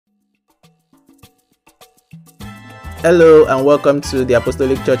Hello and welcome to the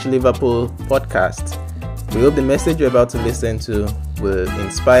Apostolic Church Liverpool podcast. We hope the message you're about to listen to will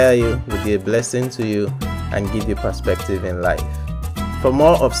inspire you, will be a blessing to you, and give you perspective in life. For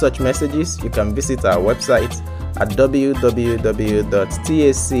more of such messages, you can visit our website at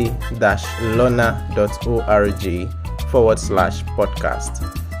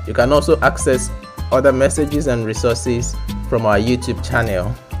www.tac-lona.org/podcast. You can also access other messages and resources from our YouTube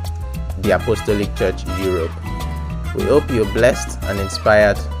channel, The Apostolic Church Europe. We hope you're blessed and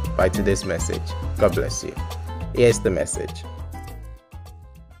inspired by today's message. God bless you. Here's the message.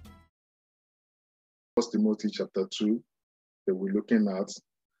 1 Timothy chapter 2 that we're looking at,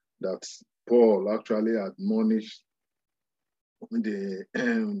 that Paul actually admonished the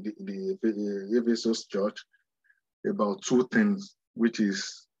Ephesus church about two things, which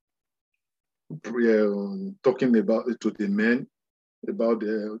is talking about it to the men, about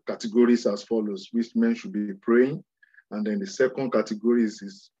the categories as follows, which men should be praying. And then the second category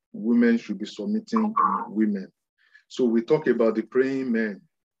is women should be submitting women. So we talk about the praying men,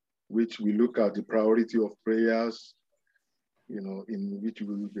 which we look at the priority of prayers, in which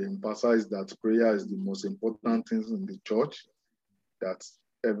we emphasize that prayer is the most important thing in the church, that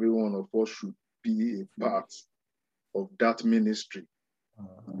every one of us should be a part of that ministry.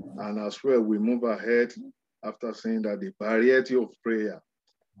 And as well, we move ahead after saying that the variety of prayer,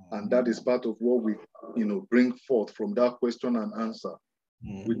 and that is part of what we bring forth from that question and answer,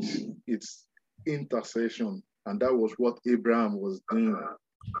 which it's intercession. And that was what Abraham was doing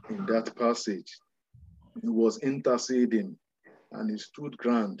in that passage. He was interceding, and he stood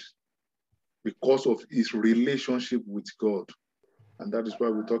ground because of his relationship with God. And that is why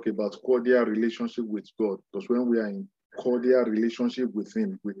we talk about cordial relationship with God, because when we are in cordial relationship with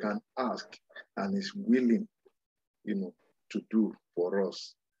him, we can ask, and he's willing to do for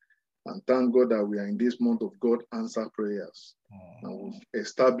us. And thank God that we are in this month of God answer prayers. And we've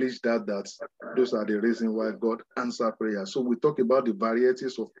established that those are the reasons why God answer prayers. So we talk about the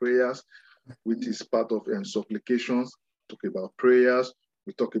varieties of prayers, which is part of supplications, talk about prayers,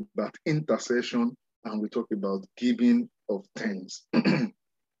 we talk about intercession, and we talk about giving of thanks.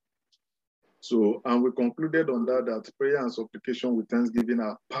 So, and we concluded on that prayer and supplication with thanksgiving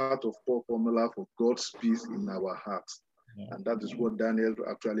are part of core formula for God's peace in our hearts. And that is what Daniel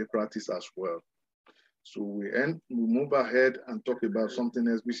actually practiced as well. So we move ahead and talk about something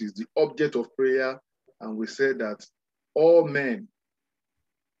else, which is the object of prayer. And we say that all men,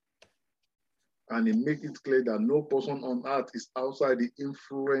 and it makes it clear that no person on earth is outside the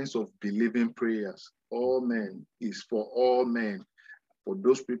influence of believing prayers. All men is for all men, for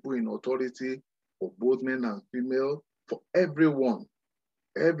those people in authority, for both men and female, for everyone,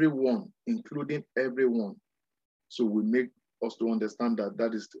 including everyone. So we make us to understand that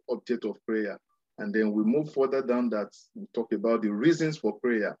that is the object of prayer. And then we move further down that we talk about the reasons for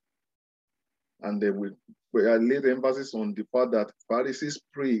prayer. And then we laid emphasis on the fact that Pharisees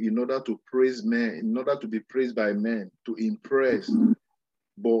pray in order to praise men, in order to be praised by men, to impress.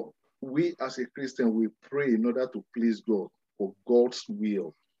 But we as a Christian, we pray in order to please God, for God's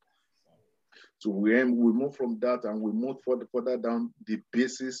will. So we move from that and we move further down the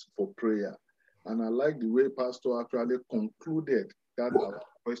basis for prayer. And I like the way Pastor actually concluded that our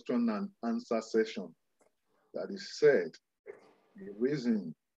question and answer session, that he said the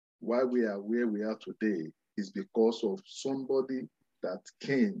reason why we are where we are today is because of somebody that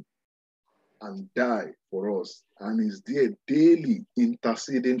came and died for us and is there daily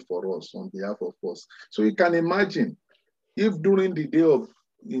interceding for us on behalf of us. So you can imagine if during the day of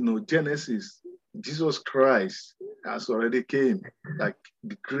Genesis, Jesus Christ has already came, like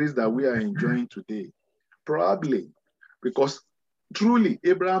the grace that we are enjoying today. Probably because truly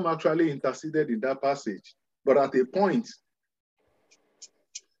Abraham actually interceded in that passage, but at a point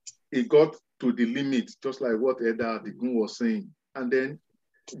he got to the limit, just like what Eda Adigun was saying. And then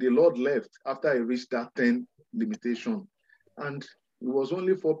the Lord left after he reached that 10 limitation. And it was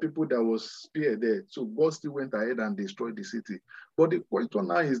only 4 people that was spared there. So God still went ahead and destroyed the city. But the question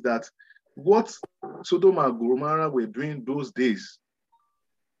now is that what Sodom and Gomorrah were doing those days,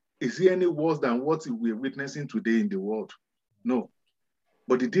 is it any worse than what we're witnessing today in the world? No.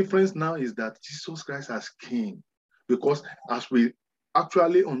 But the difference now is that Jesus Christ has came, because as we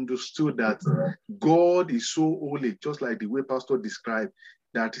actually understood that God is so holy, just like the way Pastor described,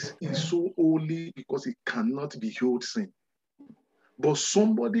 that he's so holy because he cannot behold sin. But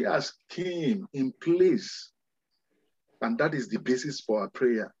somebody has came in place, and that is the basis for our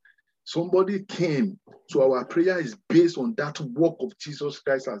prayer. Somebody came, so our prayer is based on that work of Jesus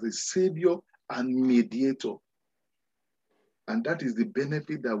Christ as a Savior and mediator. And that is the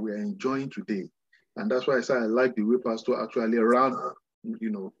benefit that we are enjoying today. And that's why I say I like the way Pastor actually round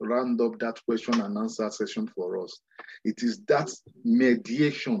up that question and answer session for us. It is that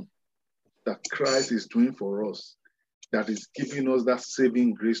mediation that Christ is doing for us that is giving us that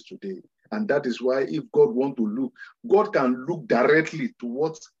saving grace today. And that is why if God wants to look, God can look directly to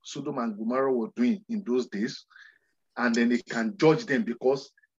what Sodom and Gomorrah were doing in those days, and then he can judge them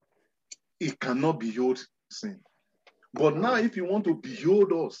because he cannot behold sin. But now if you want to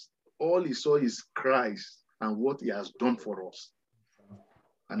behold us, all he saw is Christ and what he has done for us.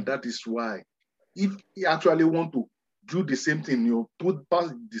 And that is why if he actually want to do the same thing,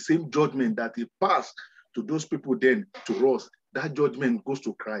 pass the same judgment that he passed to those people then to us, that judgment goes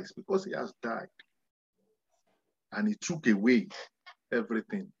to Christ because he has died. And he took away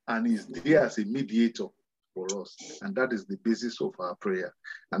everything. And he's there as a mediator for us. And that is the basis of our prayer.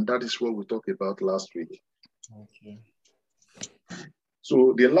 And that is what we talked about last week. Okay.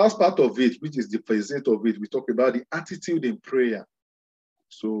 So the last part of it, which is the facet of it, we talk about the attitude in prayer.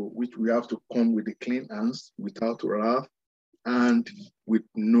 So which we have to come with the clean hands, without wrath, and with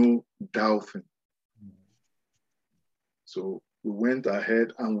no doubting. So we went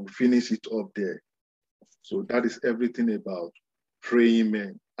ahead and we finished it up there. So that is everything about praying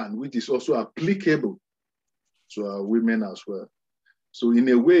men, and which is also applicable to our women as well. So in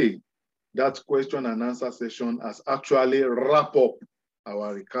a way, that question and answer session has actually wrapped up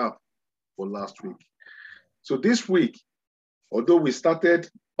our recap for last week. So this week, although we started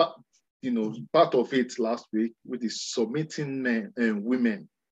part of it last week, which is submitting men and women,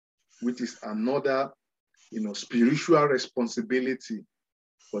 which is another spiritual responsibility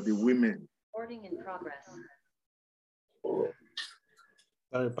for the women. Recording in progress.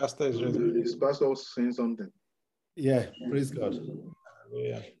 Sorry, Pastor is ready. Is Pastor saying something? Yeah, praise God.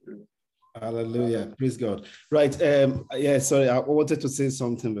 Hallelujah. Hallelujah. Praise God. Right. Yeah, sorry, I wanted to say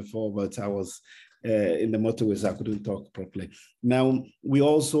something before, but I was in the motorway, so I couldn't talk properly. Now, we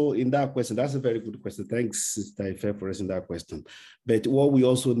also, in that question, that's a very good question. Thanks, Sister Ife, for raising that question. But what we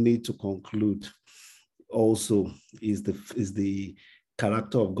also need to conclude also is the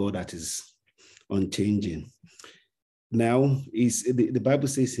character of God that is unchanging. Now, the Bible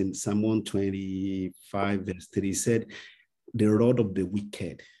says in Psalm 125, verse 3, it said, the rod of the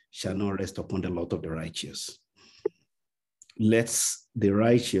wicked shall not rest upon the lot of the righteous. Let the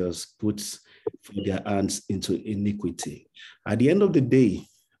righteous put their hands into iniquity. At the end of the day,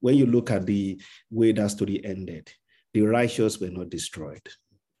 when you look at the way that story ended, the righteous were not destroyed.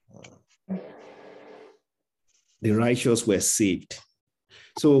 The righteous were saved.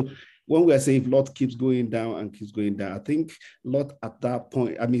 So when we are saying Lot keeps going down and keeps going down, I think Lot at that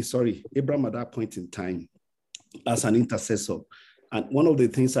point, Abraham at that point in time, as an intercessor. And one of the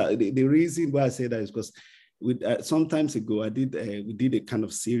things, the reason why I say that is because some times ago, we did a kind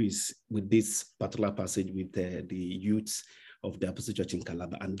of series with this particular passage with the youths of the Apostle Church in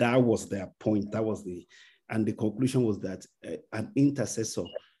Calabar. And that was their point. And the conclusion was that an intercessor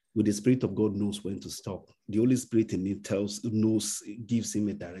with the Spirit of God knows when to stop. The Holy Spirit in him gives him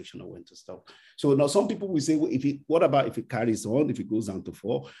a direction of when to stop. So now some people will say, well, what about if it carries on, if it goes down to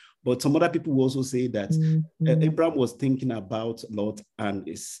 4? But some other people will also say that Abraham was thinking about Lot and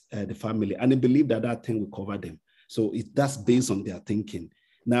the family, and they believe that thing will cover them. So that's based on their thinking.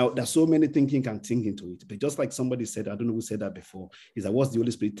 Now, there's so many thinking can think into it, but just like somebody said, I don't know who said that before, is that what's the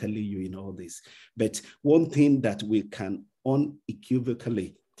Holy Spirit telling you in all this? But one thing that we can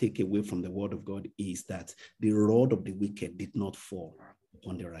unequivocally take away from the word of God is that the rod of the wicked did not fall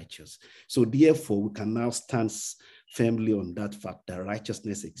on the righteous. So therefore, we can now stand firmly on that fact that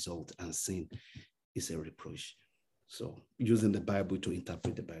righteousness exalts and sin is a reproach. So using the Bible to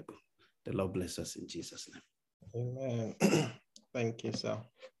interpret the Bible. The Lord bless us in Jesus' name. Amen. Thank you, sir.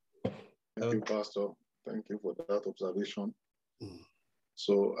 Thank you, Pastor. Thank you for that observation.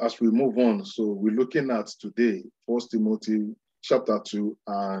 So as we move on, so we're looking at today, 1 Timothy chapter 2,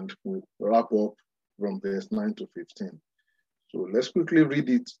 and we'll wrap up from verse 9 to 15. So let's quickly read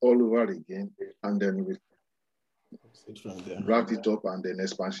it all over again, and then we'll wrap it up and then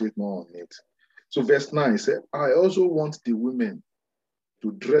expatiate more on it. So verse 9 said, I also want the women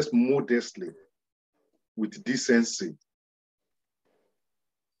to dress modestly with decency.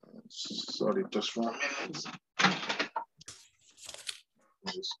 Sorry, just 1 minute.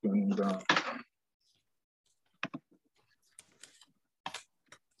 Just going down.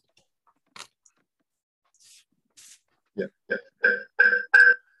 Yeah.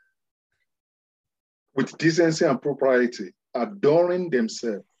 With decency and propriety, adorning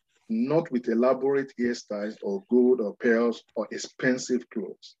themselves, not with elaborate hairstyles or gold or pearls or expensive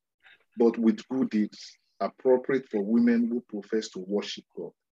clothes, but with good deeds, appropriate for women who profess to worship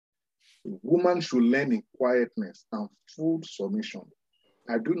God. Woman should learn in quietness and full submission.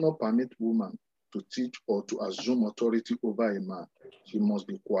 I do not permit woman to teach or to assume authority over a man. She must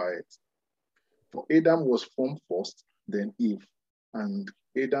be quiet. For Adam was formed first, then Eve. And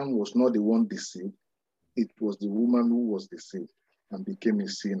Adam was not the one deceived. It was the woman who was deceived and became a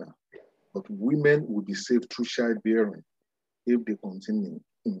sinner. But women will be saved through childbearing if they continue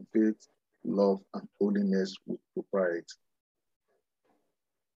in faith, love, and holiness with propriety.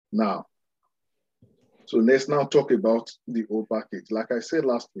 Now, so let's now talk about the whole package. Like I said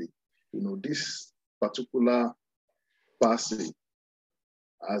last week, this particular passage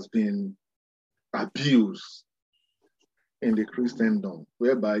has been abused in the Christendom,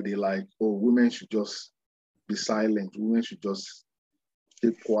 whereby they like, oh, women should just be silent. Women should just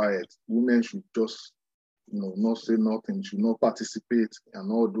keep quiet. Women should just, not say nothing, should not participate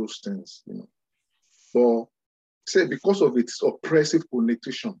and all those things, But say because of its oppressive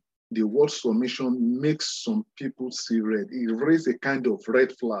connotation, the word submission makes some people see red. It raises a kind of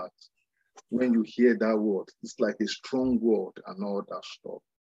red flag when you hear that word. It's like a strong word and all that stuff.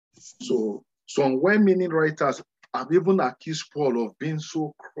 So some well-meaning writers have even accused Paul of being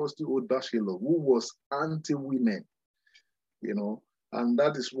so crusty old bachelor who was anti-women, and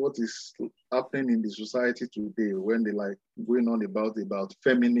that is what is happening in the society today when they like going on about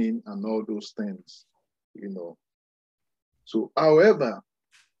feminine and all those things, So, however,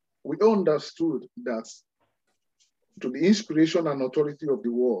 we understood that to the inspiration and authority of the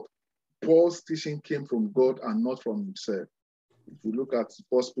word, Paul's teaching came from God and not from himself. If you look at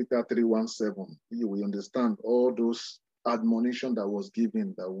 1 Peter 3:17, you will understand all those admonition that was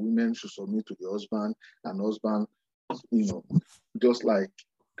given that women should submit to the husband and husband, just like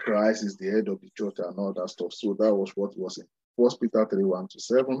Christ is the head of the church and all that stuff. So that was what was in 1 Peter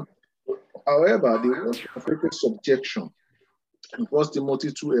 3:1-7. However, the word translated subjection in 1 Timothy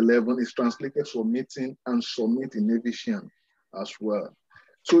 2:11 is translated submitting and submit in Ephesians as well.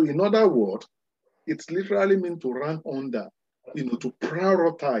 So in other words, it's literally meant to rank under, to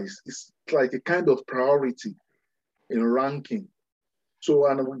prioritize. It's like a kind of priority in ranking. So,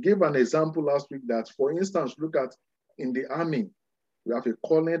 and we gave an example last week that, for instance, look at in the army, we have a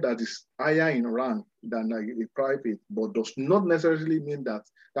colonel that is higher in rank than a private, but does not necessarily mean that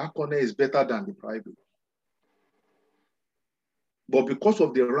that colonel is better than the private. But because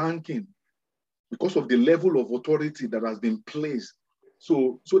of the ranking, because of the level of authority that has been placed,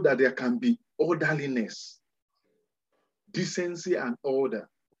 so that there can be orderliness, decency and order.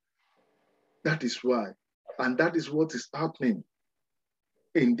 That is why. And that is what is happening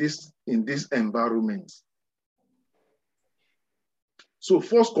in this environment. So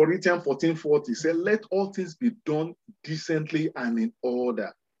 1 Corinthians 14:40 says, let all things be done decently and in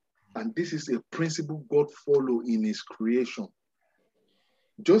order. And this is a principle God follows in his creation.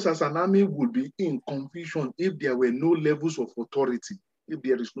 Just as an army would be in confusion if there were no levels of authority, if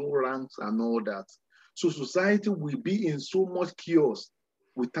there is no ranks and all that. So society will be in so much chaos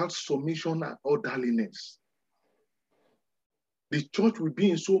without submission and orderliness. The church will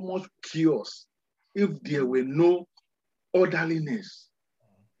be in so much chaos if there were no orderliness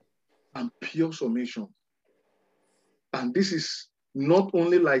and pure submission. And this is not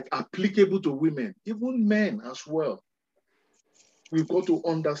only like applicable to women, even men as well. We've got to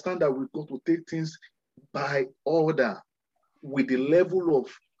understand that we've got to take things by order with the level of,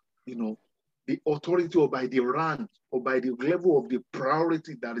 the authority or by the rank or by the level of the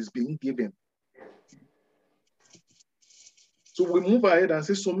priority that is being given. So we move ahead and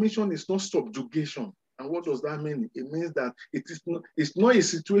say submission is not subjugation. And what does that mean? It means that it's not a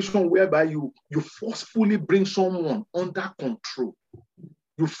situation whereby you forcefully bring someone under control.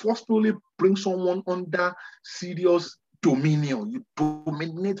 You forcefully bring someone under serious dominion. You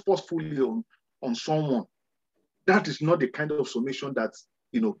dominate forcefully on someone. That is not the kind of submission that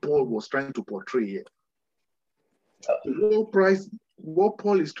Paul was trying to portray here. What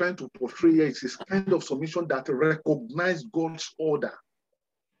Paul is trying to portray here is this kind of submission that recognizes God's order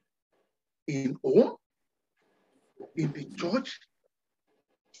in home, in the church,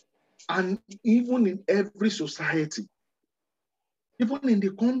 and even in every society, even in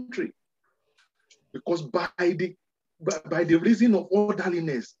the country. Because by the reason of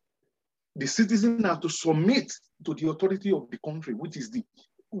orderliness, the citizens have to submit to the authority of the country, which is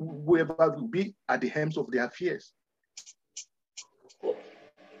whoever will be at the helm of their affairs.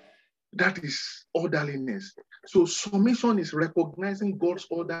 That is orderliness. So submission is recognizing God's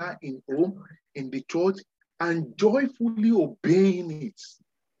order in home, in the church, and joyfully obeying it.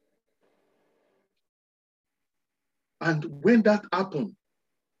 And when that happens,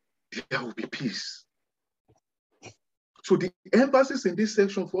 there will be peace. So the emphasis in this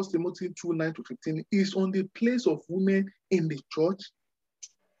section, 1 Timothy 2:9-15, is on the place of women in the church.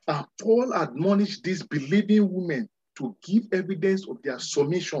 And Paul admonished these believing women to give evidence of their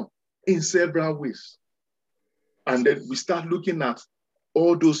submission in several ways. And then we start looking at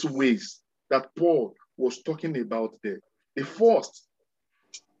all those ways that Paul was talking about there. The first,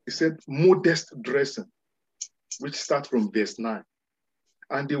 he said, modest dressing, which starts from verse 9.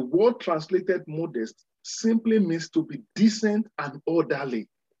 And the word translated modest simply means to be decent and orderly.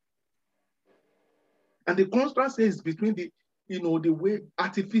 And the contrast is between the, the way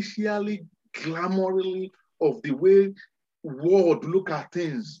artificially, glamourly of the way world look at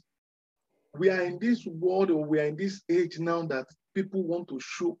things. We are in this world, or we are in this age now that people want to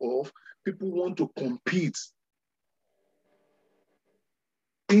show off, people want to compete,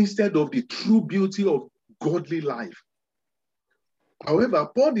 instead of the true beauty of godly life. However,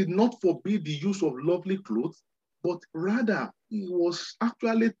 Paul did not forbid the use of lovely clothes, but rather he was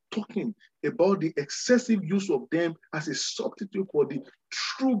actually talking about the excessive use of them as a substitute for the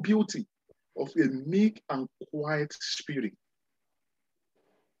true beauty of a meek and quiet spirit.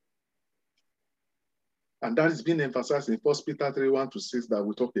 And that is being emphasized in 1 Peter 3:1-6 that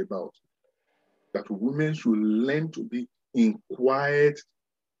we talked about, that women should learn to be in quiet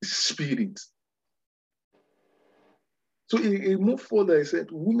spirit. So he moved further. He said,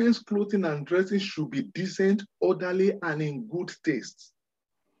 women's clothing and dressing should be decent, orderly, and in good taste.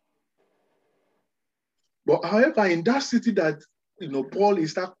 But however, in that city that Paul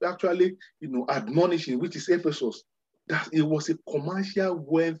is actually admonishing, which is Ephesus, that it was a commercial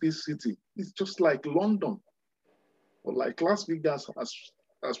wealthy city. It's just like London, or like Las Vegas,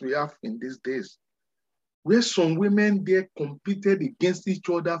 as we have in these days, where some women there competed against each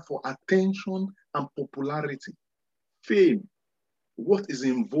other for attention and popularity, fame, what is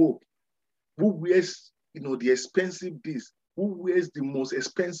in vogue, who wears the expensive this, who wears the most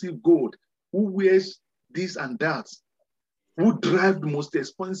expensive gold, who wears this and that, who drive the most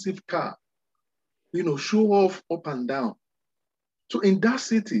expensive car, show off up and down. So in that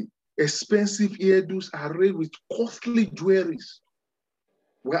city, expensive hairdos arrayed with costly jewelries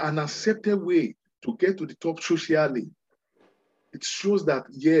were an accepted way to get to the top socially. It shows that,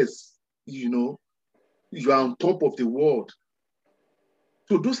 yes, you are on top of the world.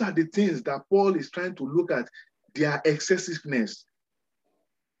 So those are the things that Paul is trying to look at, their excessiveness.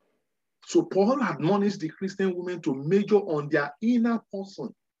 So Paul admonished the Christian women to major on their inner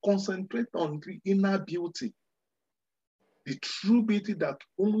person, concentrate on the inner beauty, the true beauty that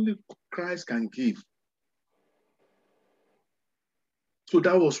only Christ can give. So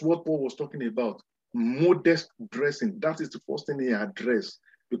that was what Paul was talking about, modest dressing. That is the first thing he addressed,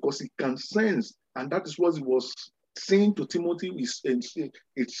 because he can sense, and that is what he was saying to Timothy, his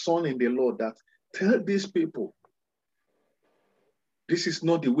son in the Lord, that tell these people, this is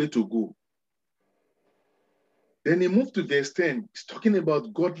not the way to go. Then he moved to verse 10. He's talking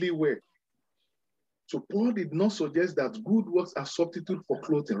about godly wear. So Paul did not suggest that good works are substitute for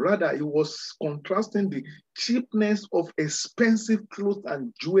clothing. Rather, he was contrasting the cheapness of expensive clothes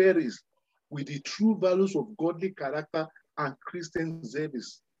and jewelries with the true values of godly character and Christian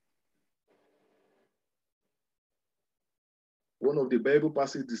service. One of the Bible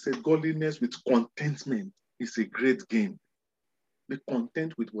passages said, godliness with contentment is a great gain. Be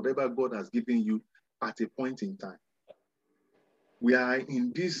content with whatever God has given you at a point in time. We are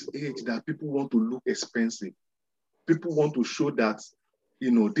in this age that people want to look expensive. People want to show that,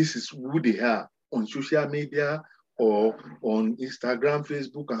 this is who they are on social media or on Instagram,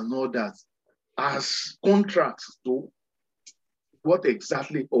 Facebook, and all that, as contrast to what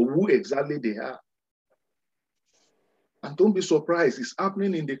exactly or who exactly they are. And don't be surprised, it's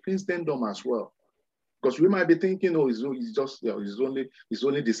happening in the Christendom as well. Because we might be thinking, it's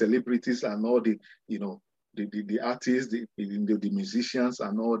only the celebrities and all the, the artists, the musicians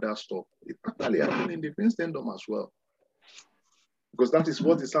and all that stuff. It's actually happening in the Christendom as well. Because that is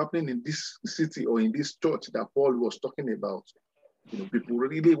what is happening in this city or in this church that Paul was talking about. People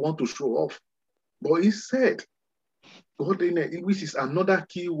really want to show off. But he said, godliness, which is another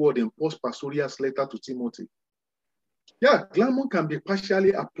key word in Paul's pastoral letter to Timothy. Yeah, glamour can be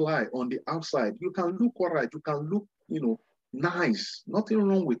partially applied on the outside. You can look all right. You can look, nice. Nothing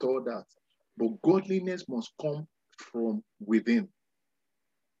wrong with all that. But godliness must come from within.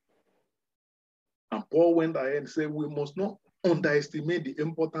 And Paul went ahead and said, we must not underestimate the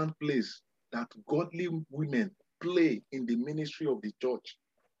important place that godly women play in the ministry of the church.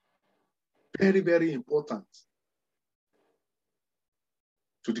 Very, very important.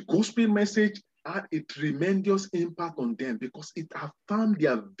 So the gospel message had a tremendous impact on them because it affirmed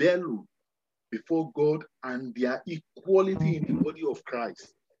their value before God and their equality in the body of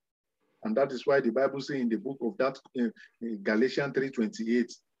Christ. And that is why the Bible says in the book of that Galatians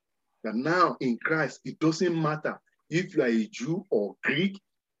 3:28 that now in Christ, it doesn't matter if you are a Jew or Greek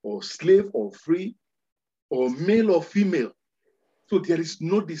or slave or free or male or female. So there is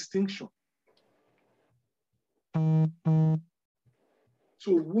no distinction.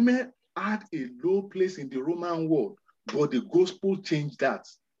 So women had a low place in the Roman world, but the gospel changed that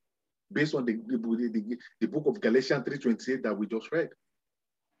based on the book of Galatians 3:28 that we just read.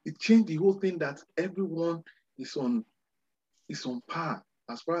 It changed the whole thing that everyone is on par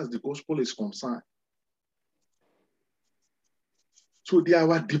as far as the gospel is concerned. So there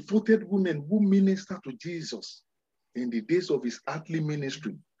were devoted women who ministered to Jesus in the days of his earthly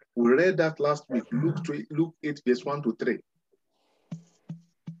ministry. We read that last week, Luke 8, verse 1 to 3.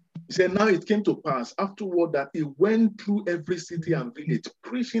 He said, now it came to pass afterward that he went through every city and village,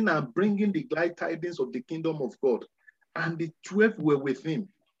 preaching and bringing the glad tidings of the kingdom of God. And the 12 were with him,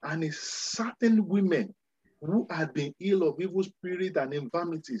 and a certain women who had been ill of evil spirit and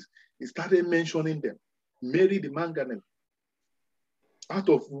infirmities, he started mentioning them. Mary the Magdalene, out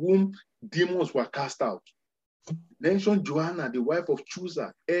of whom demons were cast out. Mentioned Joanna, the wife of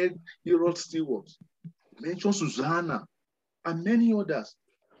Chusa, Herod's steward. Mentioned Susanna, and many others.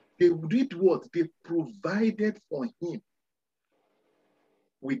 They did what? They provided for him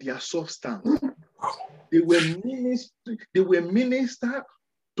with their substance. They were minister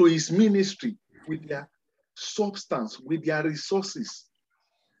to his ministry with their substance, with their resources.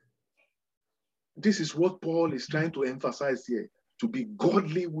 This is what Paul is trying to emphasize here, to be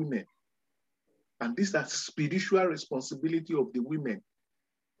godly women. And this is spiritual responsibility of the women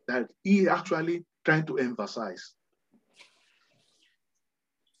that he actually trying to emphasize.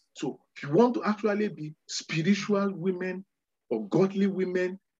 So if you want to actually be spiritual women or godly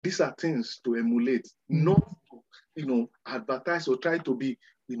women, these are things to emulate, not to, advertise or try to be,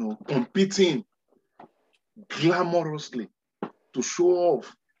 competing glamorously to show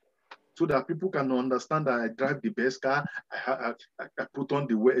off so that people can understand that I drive the best car, I put on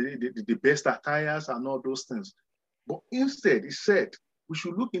the best attires and all those things. But instead, he said, we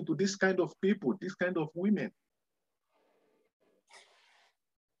should look into this kind of people, this kind of women.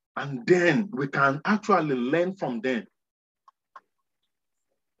 And then we can actually learn from them.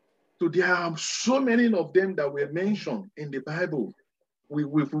 So there are so many of them that were mentioned in the Bible.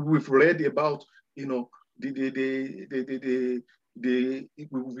 We've read about, we've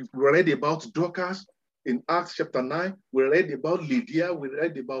read about Dorcas in Acts chapter 9. We read about Lydia. We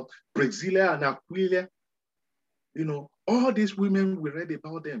read about Priscilla and Aquila. All these women, we read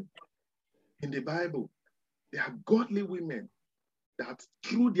about them in the Bible. They are godly women that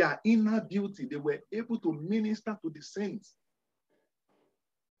through their inner beauty, they were able to minister to the saints.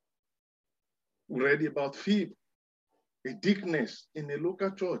 We read about Phoebe, a deaconess in a local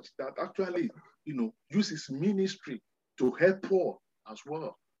church that actually, uses ministry to help Paul as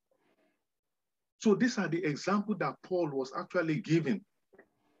well. So these are the examples that Paul was actually giving.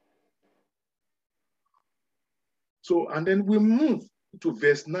 So, and then we move to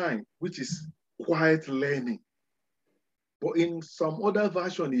verse 9, which is quiet learning. But in some other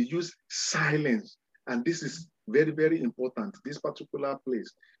version, he used silence. And this is very, very important, this particular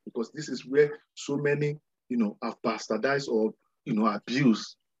place, because this is where so many, have bastardized or,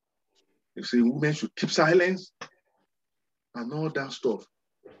 abused. They say women should keep silence and all that stuff.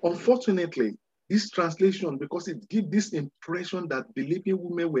 Unfortunately, this translation, because it gives this impression that believing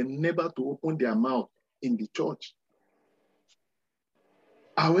women were never to open their mouth in the church.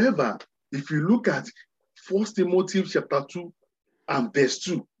 However, if you look at 1 Timothy chapter 2 and verse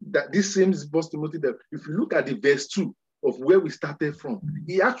 2, that this same 1 Timothy, that if you look at the verse 2 of where we started from,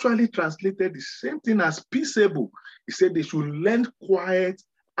 he actually translated the same thing as peaceable. He said they should learn quiet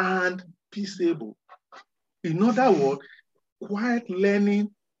and peaceable. In other words, quiet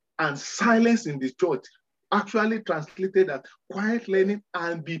learning and silence in the church actually translated as quiet learning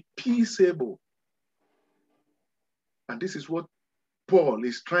and be peaceable. And this is what Paul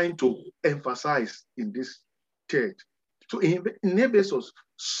is trying to emphasize in this church. So in Ephesus,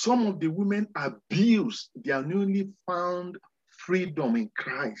 some of the women abused their newly found freedom in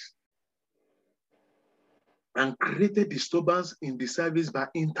Christ and created disturbance in the service by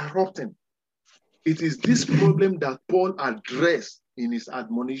interrupting. It is this problem that Paul addressed in his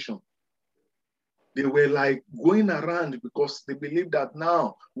admonition. They were like going around because they believe that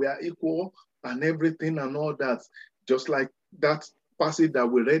now we are equal and everything and all that, just like that passage that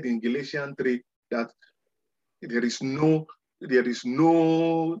we read in Galatians 3, that there is no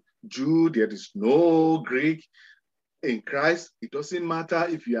Jew, there is no Greek, in Christ, it doesn't matter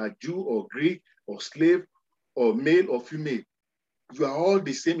if you are Jew or Greek or slave or male or female. You are all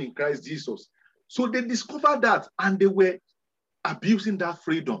the same in Christ Jesus. So they discovered that, and they were abusing that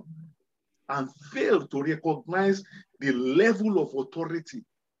freedom and failed to recognize the level of authority,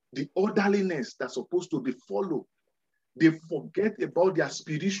 the orderliness that's supposed to be followed. They forget about their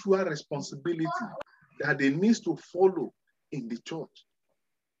spiritual responsibility that they need to follow in the church.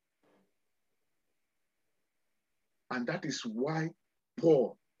 And that is why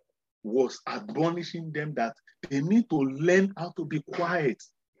Paul was admonishing them that they need to learn how to be quiet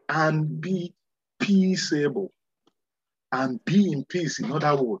and be peaceable and be in peace, in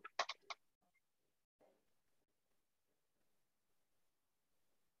other words.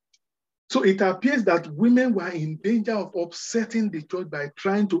 So it appears that women were in danger of upsetting the church by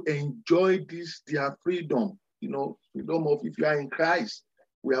trying to enjoy this, their freedom. You know, freedom of if you are in Christ,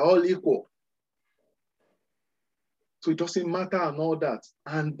 we are all equal. So it doesn't matter and all that.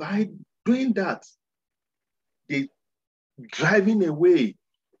 And by doing that, they driving away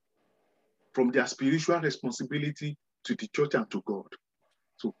from their spiritual responsibility to the church and to God.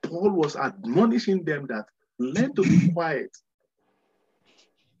 So Paul was admonishing them that learn to be quiet.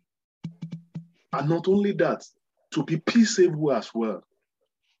 And not only that, to be peaceable as well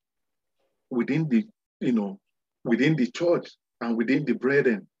within the, within the church and within the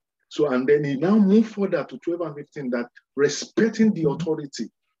brethren. So, and then he now moved further to 12 and 15 that respecting the authority,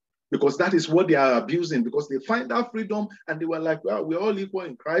 because that is what they are abusing, because they find that freedom and they were like, well, we're all equal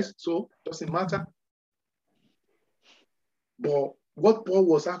in Christ, so it doesn't matter. But what Paul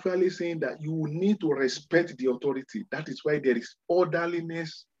was actually saying that you need to respect the authority. That is why there is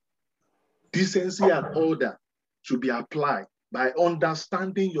orderliness, decency and order should be applied by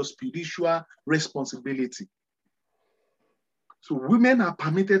understanding your spiritual responsibility. So women are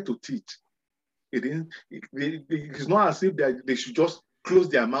permitted to teach. It is not as if they should just close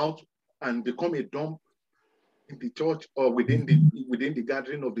their mouth and become a dumb in the church or within the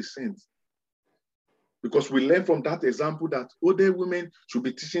gathering of the saints. Because we learn from that example that older women should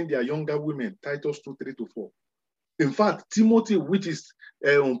be teaching their younger women, Titus 2:3-4. In fact, Timothy, which is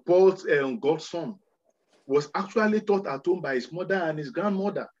Paul's godson, was actually taught at home by his mother and his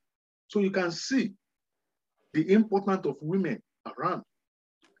grandmother. So you can see the importance of women around.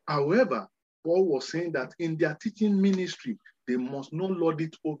 However, Paul was saying that in their teaching ministry, they must not lord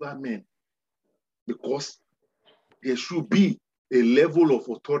it over men, because there should be a level of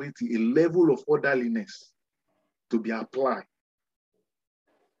authority, a level of orderliness to be applied.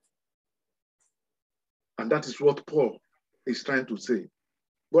 And that is what Paul is trying to say.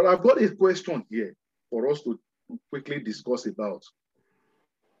 But I've got a question here for us to quickly discuss about.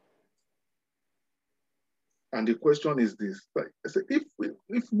 And the question is this: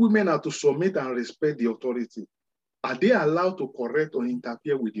 if women are to submit and respect the authority, are they allowed to correct or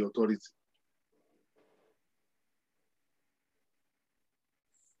interfere with the authority?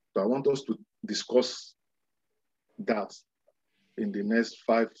 So I want us to discuss that in the next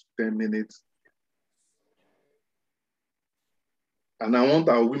 5-10 minutes. And I want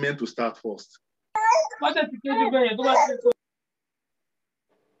our women to start first.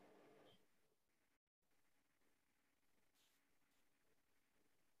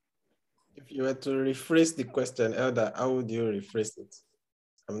 If you were to rephrase the question, Elder, how would you rephrase it?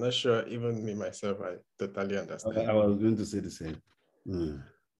 I'm not sure, even me myself, I totally understand. I was going to say the same.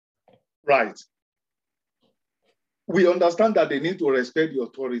 Right. We understand that they need to respect the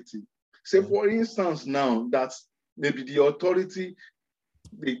authority. Say, for instance, now that maybe the authority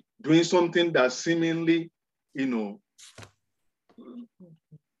doing something that seemingly,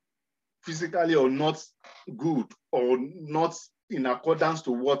 physically or not good or not in accordance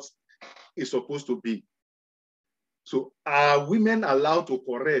to what is supposed to be. So are women allowed to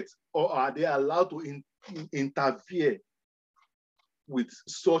correct, or are they allowed to interfere with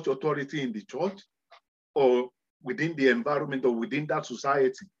such authority in the church or within the environment or within that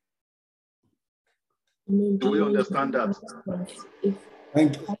society? Do we understand that?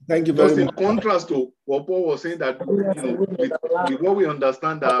 Thank you very much. Just in contrast to what Paul was saying, that with what we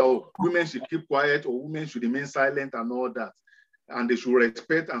understand that women should keep quiet or women should remain silent and all that, and they should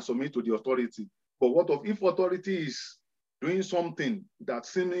respect and submit to the authority. But what if authority is doing something that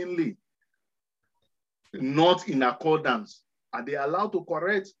seemingly not in accordance? Are they allowed to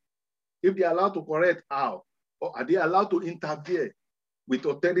correct? If they are allowed to correct, how? Or are they allowed to interfere with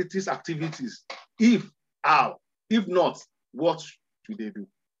authorities' activities? If, how? If not, what should they do?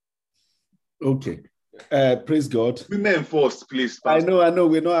 Okay. Praise God. Women first, please. Pastor. I know.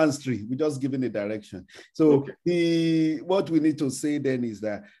 We're not answering. We're just giving a direction. So what we need to say then is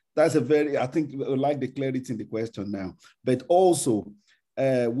that That's a very, I think we like the clarity in the question now. But also,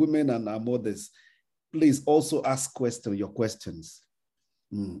 women and our mothers, please also ask your questions.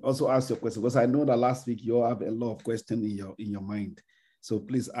 Also ask your questions, because I know that last week you all have a lot of questions in your mind. So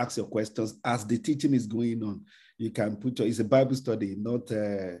please ask your questions as the teaching is going on. You can put it's a Bible study, not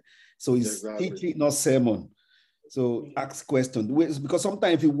so it's teaching, not sermon. So ask questions, because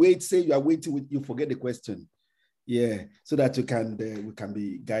sometimes if you wait, say you are waiting, you forget the question. Yeah, so that we can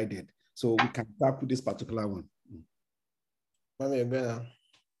be guided. So we can start with this particular one.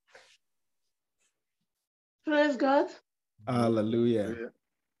 Praise God. Hallelujah.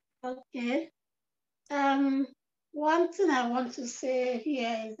 Okay. One thing I want to say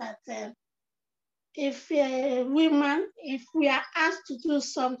here is that if women, if we are asked to do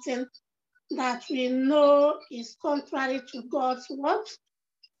something that we know is contrary to God's word,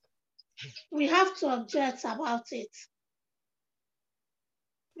 we have to object about it.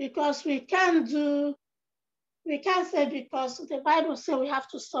 Because we can't say because the Bible says we have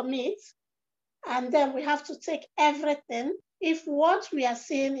to submit and then we have to take everything. If what we are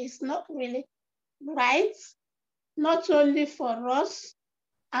saying is not really right, not only for us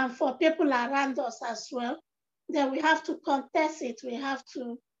and for people around us as well, then we have to contest it. We have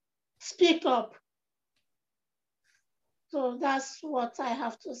to speak up. So that's what I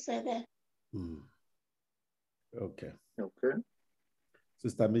have to say there. Okay. Okay.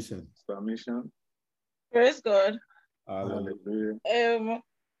 Sister Mission. Praise God. Hallelujah.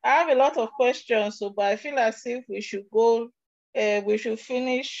 I have a lot of questions, but I feel as if we should go, we should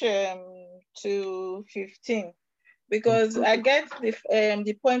finish to 15, because I get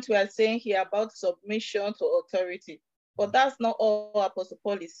the point we are saying here about submission to authority, but that's not all Apostle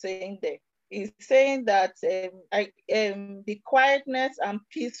Paul is saying there. He's saying that the quietness and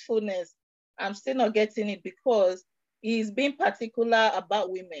peacefulness, I'm still not getting it, because he's being particular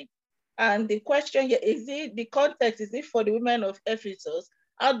about women. And the question here, the context, is it for the women of Ephesus?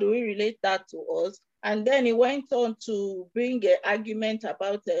 How do we relate that to us? And then he went on to bring an argument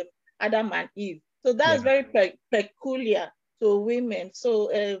about Adam and Eve. So that's very peculiar to women.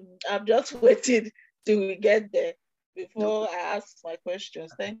 So I've just waited till we get there before I ask my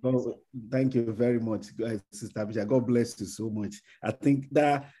questions. Thank you. Thank you very much, Sister Abisha. God bless you so much. I think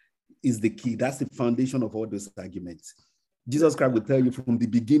that is the key. That's the foundation of all those arguments. Jesus Christ will tell you from the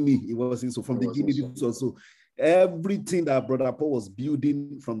beginning, it wasn't so. From the beginning, it was also. Everything that Brother Paul was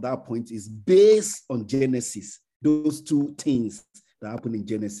building from that point is based on Genesis. Those two things that happened in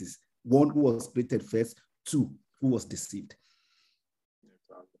Genesis. One, who was created first. Two, who was deceived.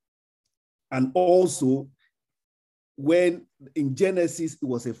 And also, when in Genesis, it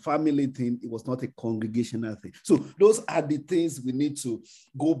was a family thing, it was not a congregational thing. So those are the things we need to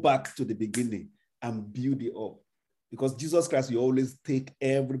go back to the beginning and build it up. Because Jesus Christ will always take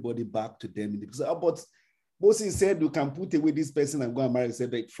everybody back to them. But Moses said, you can put away this person and go and marry. He said,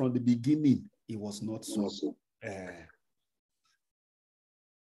 but from the beginning, it was not so.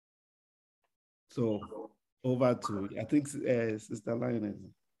 So over to, I think, Sister Lioness.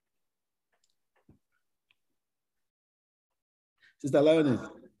 Sister Lioness.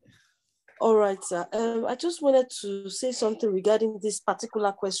 All right, sir. I just wanted to say something regarding this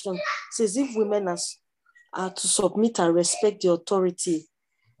particular question. It says, if women are to submit and respect the authority,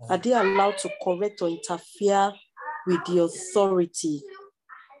 are they allowed to correct or interfere with the authority?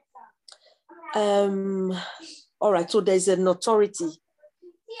 All right, so there's an authority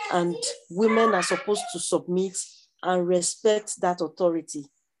and women are supposed to submit and respect that authority.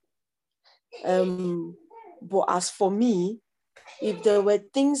 But as for me, if there were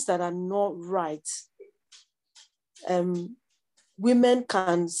things that are not right, women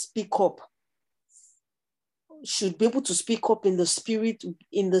can speak up, should be able to speak up in the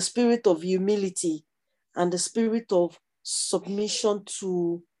spirit of humility and the spirit of submission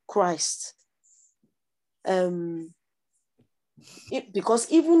to Christ.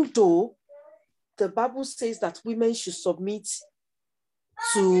 Because even though the Bible says that women should submit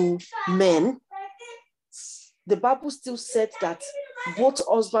to men, the Bible still said that both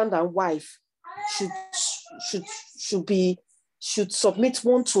husband and wife should submit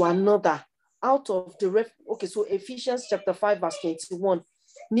one to another out of the okay, so Ephesians chapter 5 verse 21,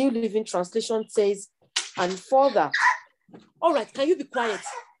 New Living Translation says, and further. All right, can you be quiet?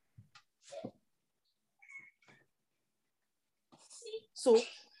 So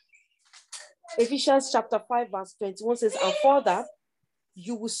Ephesians chapter 5 verse 21 says, and further,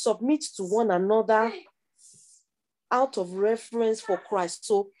 you will submit to one another out of reference for Christ.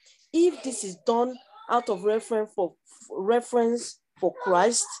 So if this is done out of reference for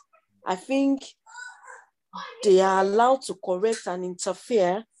Christ, I think they are allowed to correct and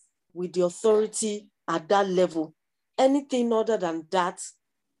interfere with the authority at that level. Anything other than that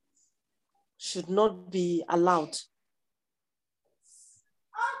should not be allowed.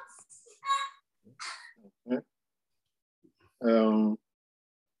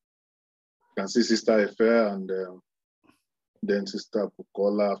 Can see Sister Ife and then Sister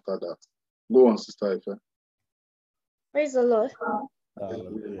Bukola after that. Go on, Sister Ife. Praise the Lord.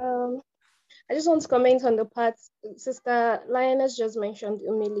 I just want to comment on the part Sister Lioness just mentioned,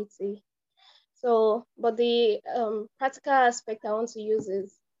 humility. So, but the practical aspect I want to use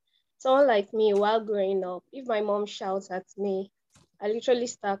is someone like me while growing up, if my mom shouts at me, I literally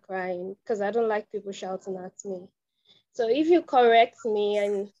start crying because I don't like people shouting at me. So if you correct me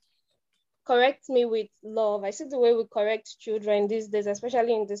and correct me with love, I see the way we correct children these days,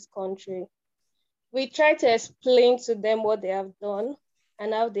 especially in this country. We try to explain to them what they have done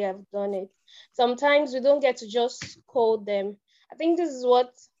and how they have done it. Sometimes we don't get to just scold them. I think this is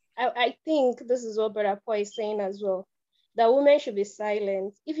what Brother Paul is saying as well, that women should be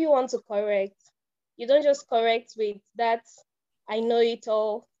silent. If you want to correct, you don't just correct with that I know it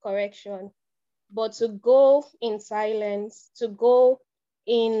all correction, but to go in silence, to go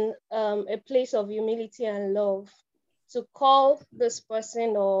in a place of humility and love, to call this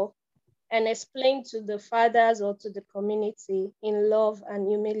person and explain to the fathers or to the community in love and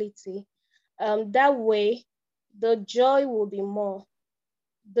humility. That way, the joy will be more.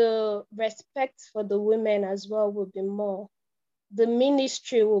 The respect for the women as well will be more. The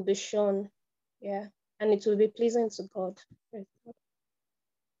ministry will be shown, yeah, and it will be pleasing to God.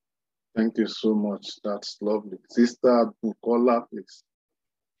 Thank you so much. That's lovely. Sister Bukola, please.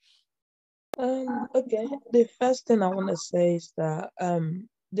 Okay, the first thing I want to say is that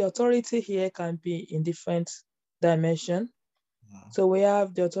the authority here can be in different dimensions. So we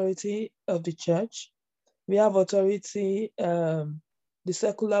have the authority of the church. We have authority, the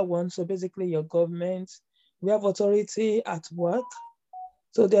secular one, so basically your government. We have authority at work.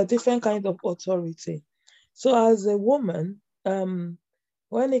 So there are different kinds of authority. So as a woman,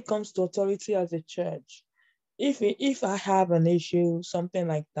 when it comes to authority as a church, if I have an issue, something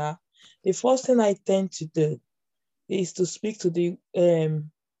like that, the first thing I tend to do is to speak to the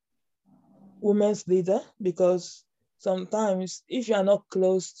women's leader, because sometimes if you are not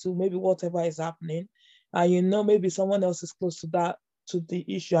close to maybe whatever is happening, and you know maybe someone else is close to the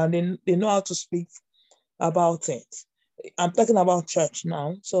issue, and they know how to speak about it. I'm talking about church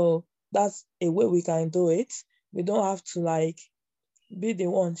now, so that's a way we can do it. We don't have to be the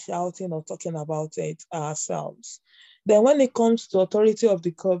one shouting or talking about it ourselves. Then when it comes to authority of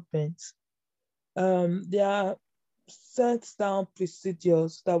the government, there are set down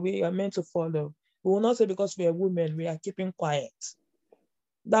procedures that we are meant to follow. We will not say because we are women, we are keeping quiet.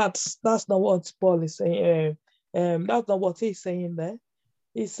 That's not what Paul is saying. That's not what he's saying there.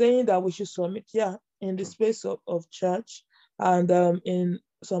 He's saying that we should submit, in the space of church and in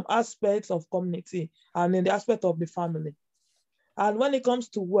some aspects of community and in the aspect of the family. And when it comes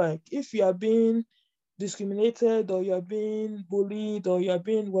to work, if you are being discriminated or you're being bullied or you're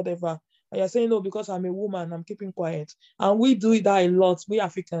being whatever, and you're saying, no, because I'm a woman, I'm keeping quiet. And we do that a lot, we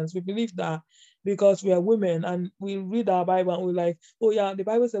Africans. We believe that because we are women and we read our Bible and we're like, oh yeah, the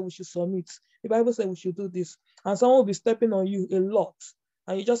Bible said we should submit. The Bible said we should do this. And someone will be stepping on you a lot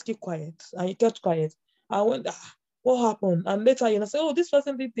and you just keep quiet and you kept quiet. And when, what happened? And later you say, oh, this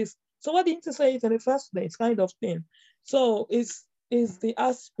person did this. So why didn't you say it in the first place, kind of thing? So it's the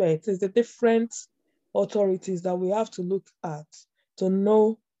aspect, it's the different authorities that we have to look at to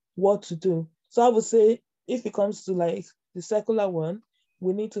know what to do. So I would say if it comes to the secular one,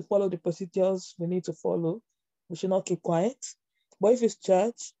 we need to follow the procedures we need to follow. We should not keep quiet. But if it's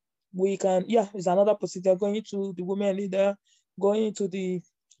church, we can, it's another procedure, going to the women leader, going to the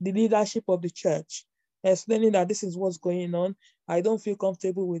leadership of the church, explaining that this is what's going on. I don't feel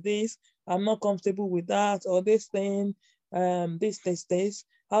comfortable with this. I'm not comfortable with that, or this thing, this.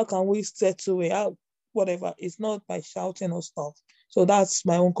 How can we settle it out? Whatever. It's not by shouting or stuff. So that's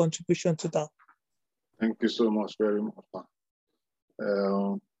my own contribution to that. Thank you so much, very much.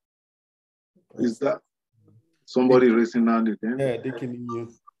 Is that somebody raising hand again? Yeah, they can hear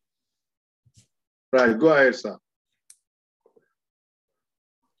you. Right, go ahead, sir.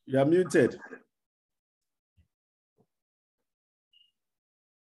 You are muted.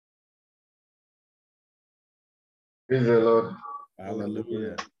 Praise the Lord.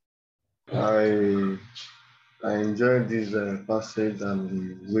 Hallelujah. I enjoyed this passage and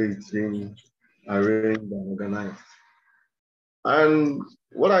the way it's been arranged and organized. And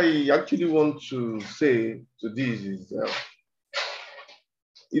what I actually want to say to this is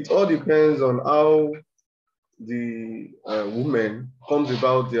it all depends on how the women comes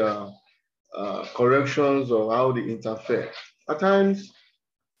about their corrections or how they interfere. At times,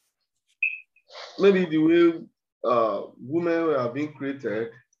 maybe the way women are being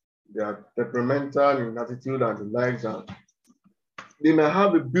created, they are temperamental in attitude and the likes, and they may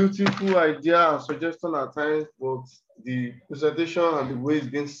have a beautiful idea and suggestion at times, but the presentation and the way it's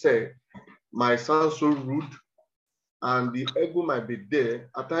being said might sound so rude, and the ego might be there.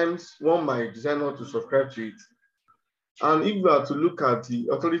 At times, one might decide not to subscribe to it. And if we are to look at the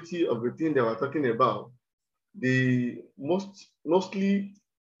authority of the thing that we're talking about, mostly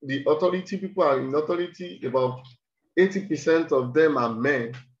the authority, people are in authority, about 80% of them are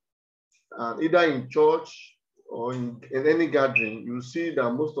men. And either in church or in any gathering, you see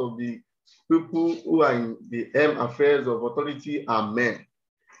that most of the people who are in the affairs of authority are men.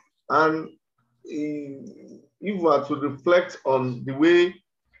 And if we are to reflect on the way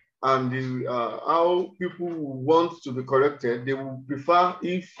and how people want to be corrected, they will prefer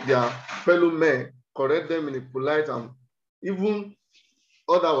if their fellow men correct them in a polite and even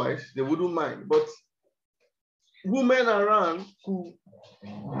otherwise, they wouldn't mind. But women around who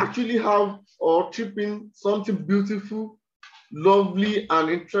actually have or chip in something beautiful, lovely, and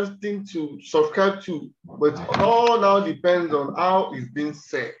interesting to subscribe to, but all now depends on how it's being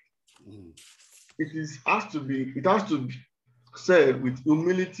said. It has to be said with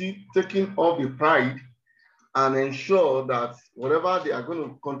humility, taking off the pride, and ensure that whatever they are going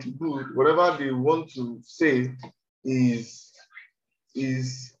to contribute, whatever they want to say is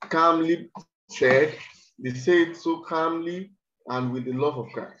calmly said. They say it so calmly and with the love of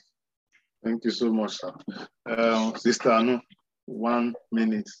Christ. Thank you so much, sir. Sister Anu, 1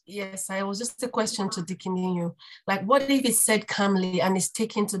 minute. Yes, I was just a question to Dikininu. Like, what if it's said calmly and it's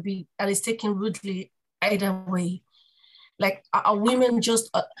taken rudely either way? Like, are women just,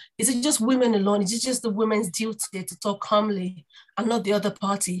 is it just women alone? Is it just the women's duty to talk calmly and not the other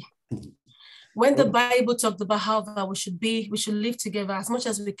party? When the Bible talked about how that we should live together as much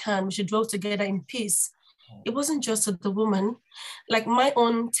as we can, we should dwell together in peace. It wasn't just to the woman. Like, my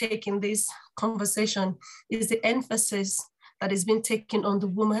own take in this conversation is the emphasis that is being taken on the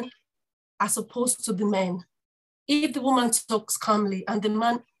woman as opposed to the men. If the woman talks calmly and the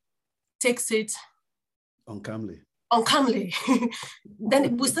man takes it uncalmly,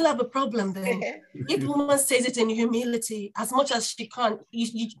 then we still have a problem then. If the woman says it in humility, as much as she can,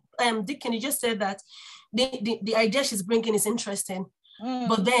 Dickon, you just said that the idea she's bringing is interesting.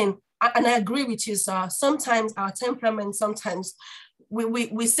 But then, and I agree with you, sir, sometimes our temperament, sometimes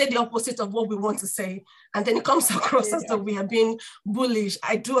we say the opposite of what we want to say, and then it comes across as though we are being bullish.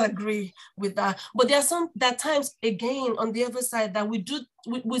 I do agree with that. But there are times, again, on the other side, that we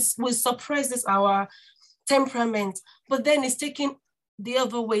suppress this, our temperament, but then it's taken the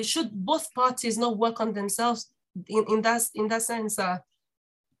other way. Should both parties not work on themselves in that sense?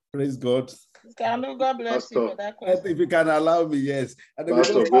 Praise God. God bless you for that question. If you can allow me, yes. And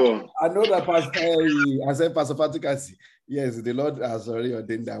Pastor, go on. I know that I said Pastor Fatikasi. Yes, the Lord has already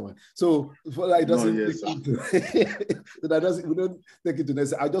ordained that one. So I doesn't we don't take it to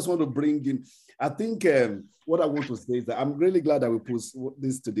next. I just want to bring in. I think what I want to say is that I'm really glad that we put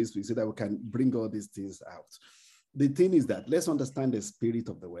this to this week so that we can bring all these things out. The thing is that let's understand the spirit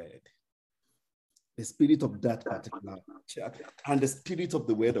of the word, the spirit of that particular church, and the spirit of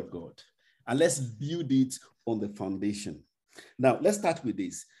the word of God. And let's build it on the foundation. Now, let's start with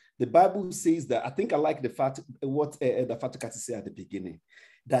this. The Bible says that, I think I like the fact, what the Fatikasi said at the beginning,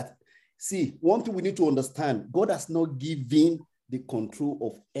 that, see, one thing we need to understand, God has not given the control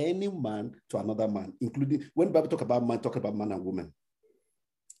of any man to another man, including, when the Bible talk about man and woman.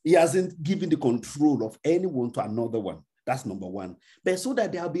 He hasn't given the control of anyone to another one. That's number one. But so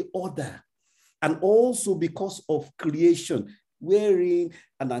that there will be order. And also because of creation, wherein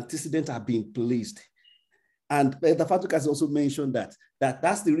an antecedent are being placed. And the Fatuka has also mentioned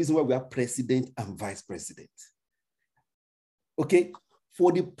that's the reason why we have president and vice president. Okay,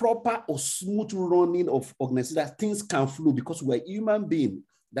 for the proper or smooth running of organization, that things can flow because we're human beings.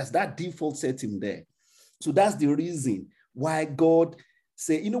 That's that default setting there. So that's the reason why God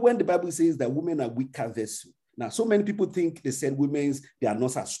say, when the Bible says that women are weaker vessels. Now, so many people think they said they are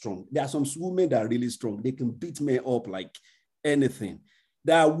not as strong. There are some women that are really strong. They can beat men up like anything.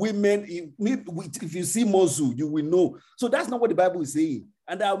 There are women, if you see muscle, you will know. So that's not what the Bible is saying.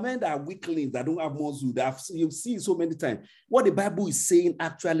 And there are men that are weaklings that don't have muscle. You've seen so many times. What the Bible is saying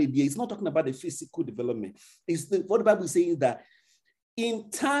actually, it's not talking about the physical development. What the Bible is saying is that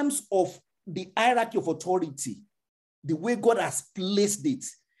in terms of the hierarchy of authority, the way God has placed it,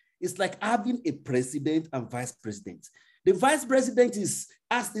 it's like having a president and vice president. The vice president is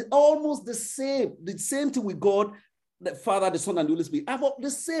almost the same thing with God, the Father, the Son, and the Holy Spirit. About the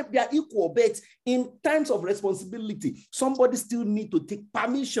same, they are equal, but in times of responsibility, somebody still need to take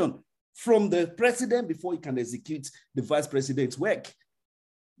permission from the president before he can execute the vice president's work.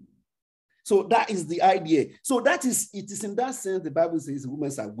 So that is the idea. So it is in that sense the Bible says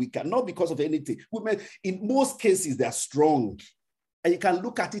women are weaker, not because of anything. Women, in most cases, they are strong. And you can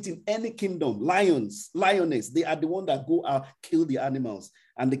look at it in any kingdom. Lions, lioness, they are the one that go out, kill the animals,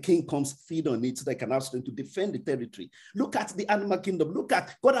 and the king comes, feed on it so they can have strength to defend the territory. Look at the animal kingdom. Look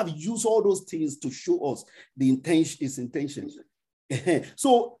at, God have used all those things to show us his intentions.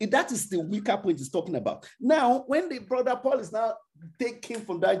 So that is the weaker point he's talking about. Now, when the brother Paul is now taking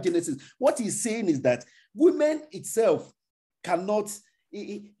from that Genesis, what he's saying is that women itself cannot,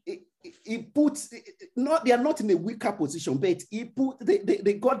 they are not in a weaker position, but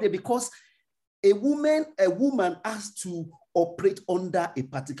they got there because a woman has to operate under a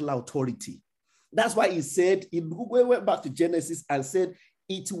particular authority. That's why he said, we went back to Genesis and said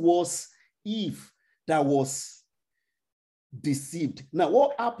it was Eve that was deceived. Now,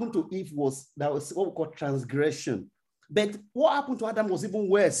 what happened to Eve was what we call transgression. But what happened to Adam was even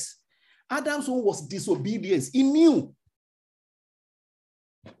worse. Adam's one was disobedience. He knew.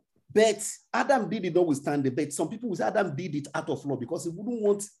 But Adam did it notwithstanding. But some people will say Adam did it out of love because he wouldn't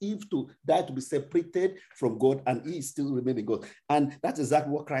want Eve to die, to be separated from God, and he still remained in God. And that's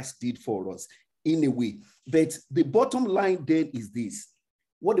exactly what Christ did for us in a way. But the bottom line then is this.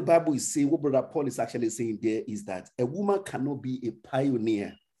 What the Bible is saying, what Brother Paul is actually saying there is that a woman cannot be a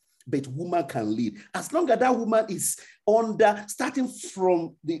pioneer, but woman can lead. As long as that woman is starting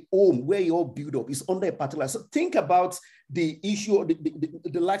from the home where you all build up, is under a particular. So think about the issue of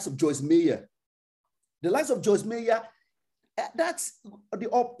the likes of Joyce Meyer. The likes of Joyce Meyer, that's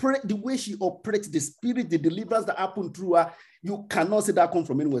the way she operates, the spirit, the deliverance that happened through her. You cannot say that come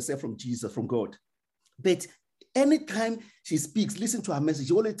from anywhere except from Jesus, from God. But anytime she speaks, listen to her message.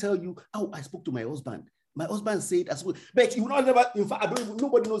 She only tell you, oh, I spoke to my husband. My husband said, as well. But you will never, in fact,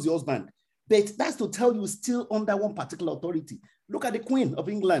 nobody knows your husband. But that's to tell you still under one particular authority. Look at the Queen of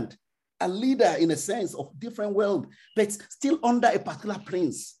England, a leader in a sense of different world, but still under a particular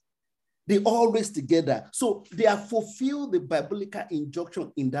prince. They all race together. So they have fulfilled the biblical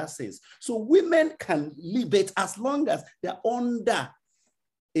injunction in that sense. So women can live it as long as they're under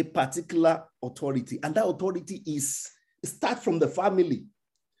a particular authority. And that authority start from the family.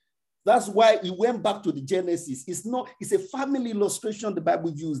 That's why he went back to the Genesis. It's a family illustration the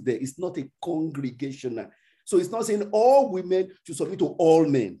Bible used there. It's not a congregational. So it's not saying all women should submit to all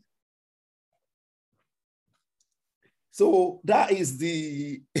men. So that is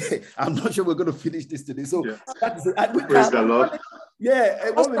I'm not sure we're going to finish this today. So that is praise the Lord.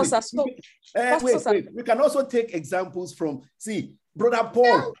 Yeah. Wait. We can also take examples from, Brother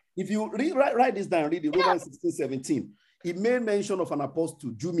Paul, if you write this down, read it, Romans 16:17. He made mention of an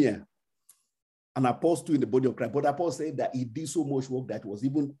apostle, Jumia, an apostle in the body of Christ. Brother Paul said that he did so much work that was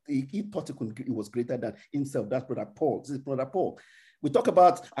even, he thought it was greater than himself. That's Brother Paul. This is Brother Paul. We talk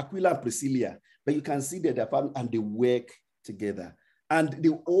about Aquila and Priscilla, but you can see that they're family and they work together. And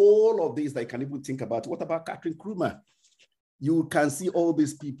all of these that you can even think about. What about Catherine Krumer? You can see all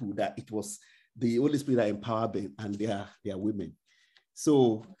these people that it was the Holy Spirit that empowered them, and they are women.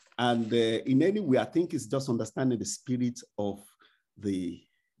 So, and in any way, I think it's just understanding the spirit of the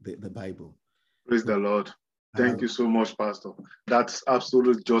Bible. Praise the Lord. Thank you so much, Pastor. That's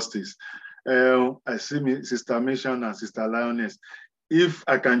absolute justice. I see Sister Mission and Sister Lioness. If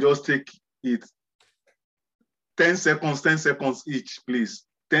I can just take it 10 seconds each, please.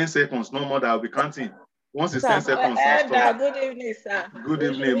 10 seconds, no more than I'll be counting. Once it's 10 seconds, good evening, sir. Good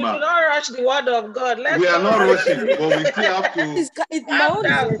evening, ma'am. We should not rush the word of God. We are not rushing, but we still have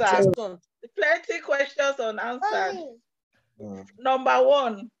to. Plenty questions unanswered. Number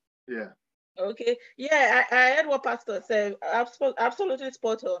one. Yeah. Okay. Yeah, I heard what Pastor said. Absolutely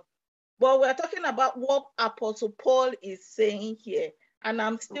spot on. But we're talking about what Apostle Paul is saying here, and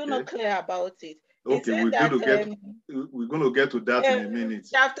I'm still not clear about it. Okay, we're going to get to that in a minute.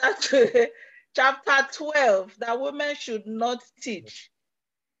 Chapter 12, that women should not teach.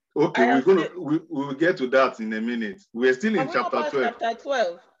 Okay, we'll get to that in a minute. We're still in chapter 12. Chapter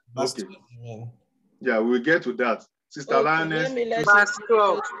 12. Okay. Yeah, we'll get to that. Sister Lioness,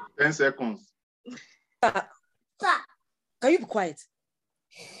 10 seconds. Can you be quiet?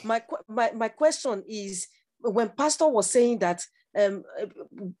 My question is, when Pastor was saying that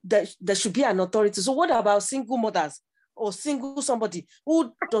there should be an authority, so what about single mothers or single somebody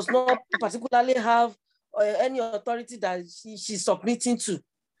who does not particularly have any authority that she's submitting to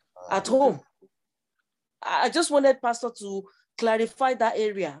at home? I just wanted Pastor to clarify that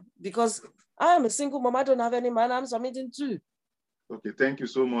area, because I am a single mom. I don't have any man. I'm submitting too. Okay, thank you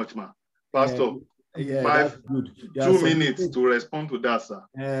so much, ma. Pastor, yeah, 2 minutes to respond to that,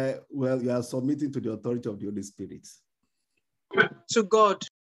 sir. Well, you are submitting to the authority of the Holy Spirit. To God.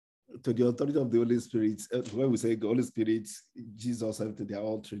 To the authority of the Holy Spirit. When we say Holy Spirit, Jesus, everything, they are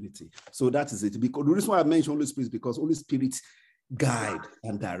all Trinity. So that is it. Because the reason why I mentioned Holy Spirit is because Holy Spirit guide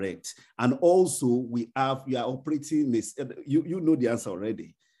and direct. And also we are operating this, you know the answer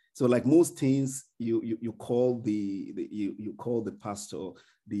already. So like most things, you call the pastor,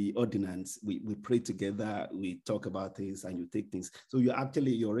 the ordinance, we pray together, we talk about things, and you take things. So you're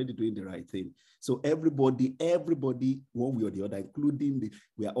already doing the right thing. So everybody, one way or the other, including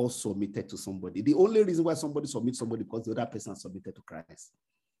we are all submitted to somebody. The only reason why somebody submits somebody because the other person is submitted to Christ.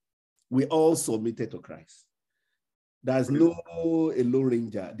 We all submitted to Christ. There's no a low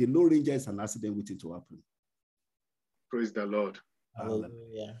ranger. The low ranger is an accident waiting to happen. Praise the Lord.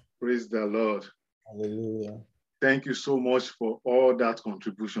 Hallelujah. Praise the Lord. Hallelujah. Thank you so much for all that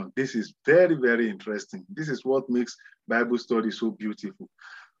contribution. This is very, very interesting. This is what makes Bible study so beautiful.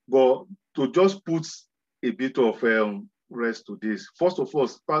 But to just put a bit of rest to this, first of all,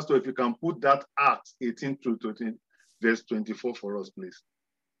 Pastor, if you can put that Acts 18 to 20, verse 24 for us, please.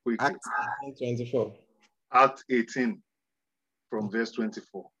 Quickly. Acts 18, 24. Acts 18 from verse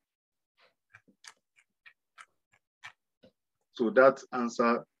 24. So that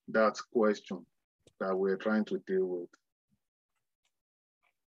answers that question that we're trying to deal with.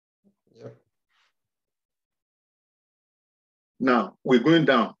 Yep. Now, we're going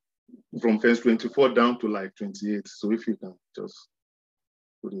down from verse 24 down to like 28. So if you can just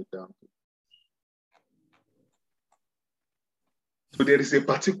put it down. So there is a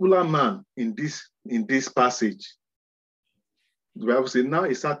particular man in this passage. The Bible says, now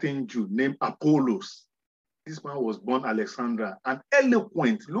a certain Jew named Apollos. This man was born Alexandria, and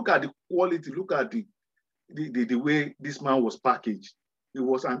eloquent. Look at the quality, look at the way this man was packaged. He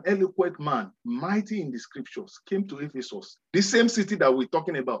was an eloquent man, mighty in the scriptures, came to Ephesus, the same city that we're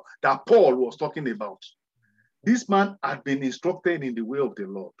talking about, that Paul was talking about. This man had been instructed in the way of the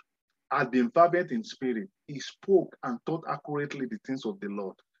Lord, had been fervent in spirit. He spoke and taught accurately the things of the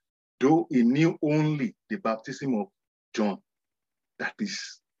Lord, though he knew only the baptism of John. That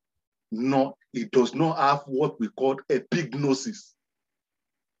is not, he does not have what we call epignosis.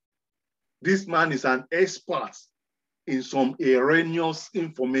 This man is an expert in some erroneous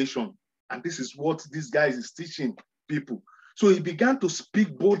information. And this is what this guy is teaching people. So he began to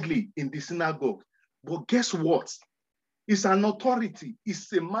speak boldly in the synagogue. But guess what? He's an authority.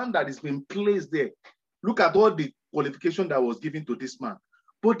 He's a man that has been placed there. Look at all the qualification that was given to this man.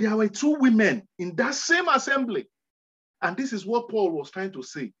 But there were two women in that same assembly. And this is what Paul was trying to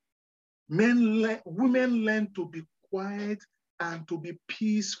say. Women learn to be quiet and to be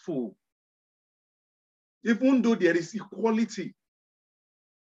peaceful. Even though there is equality.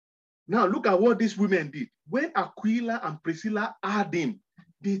 Now look at what these women did. When Aquila and Priscilla heard him,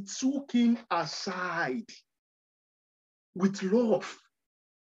 they took him aside with love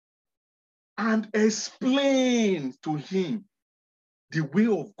and explained to him the way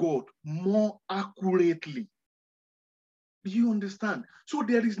of God more accurately. Do you understand? So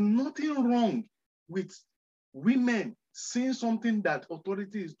there is nothing wrong with women seeing something that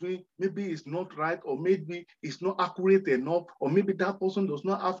authority is doing, maybe it's not right, or maybe it's not accurate enough, or maybe that person does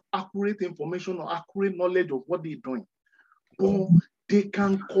not have accurate information or accurate knowledge of what they're doing. But they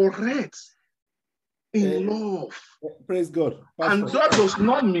can correct in love. Praise God. Pastor. And that does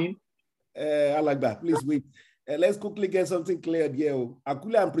not mean... I like that. Please wait. Let's quickly get something cleared here.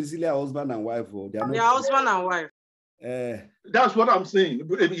 Aquila and Priscilla are husband and wife. They are husband and wife. That's what I'm saying.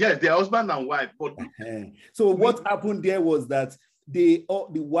 Yes, they're husband and wife. But so what happened there was that the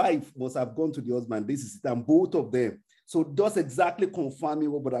wife must have gone to the husband. This is it, and both of them. So that's exactly confirming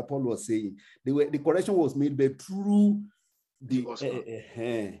what Brother Paul was saying. The correction was made by through the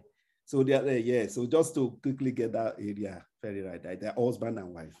so they so just to quickly get that area very right. They're husband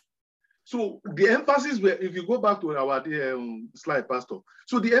and wife. So the emphasis, if you go back to our slide, Pastor,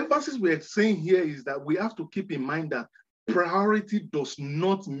 so the emphasis we're saying here is that we have to keep in mind that priority does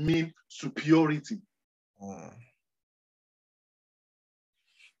not mean superiority.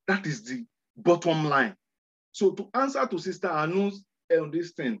 That is the bottom line. So to answer to Sister Anu's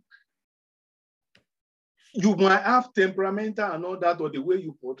this thing, you might have temperamental and all that, or the way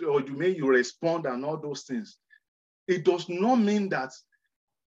you portray, or the way you respond and all those things. It does not mean that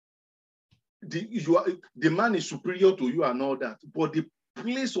the man is superior to you and all that, but the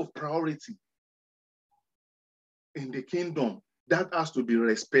place of priority in the kingdom, that has to be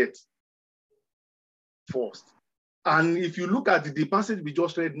respect. first. And if you look at the passage we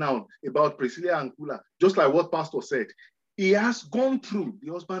just read now about Priscilla and Aquila, just like what Pastor said, he has gone through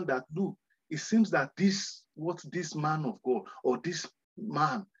the husband that, look, it seems that what this man of God or this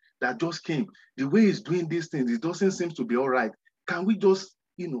man that just came, the way he's doing these things, it doesn't seem to be all right. Can we just,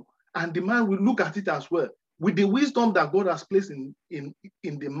 and the man will look at it as well. With the wisdom that God has placed in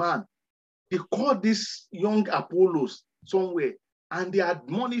the man, they called this young Apollos somewhere, and they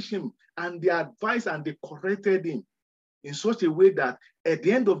admonished him, and they advised and they corrected him in such a way that at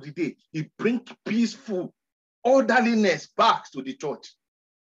the end of the day, he brings peaceful orderliness back to the church.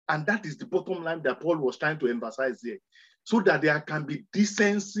 And that is the bottom line that Paul was trying to emphasize here, so that there can be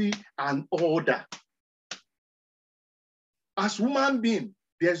decency and order. As human being,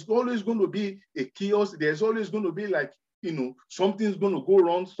 there's always going to be a chaos. There's always going to be like, something's going to go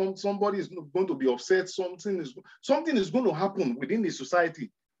wrong. Somebody is going to be upset. Something is going to happen within the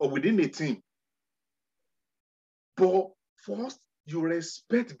society or within a team. But first, you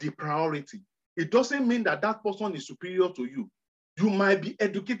respect the priority. It doesn't mean that that person is superior to you. You might be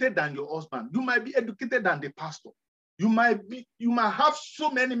educated than your husband. You might be educated than the pastor. You might have so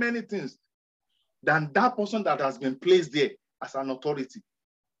many things than that person that has been placed there as an authority.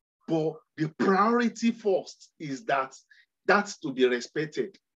 But the priority first is that's to be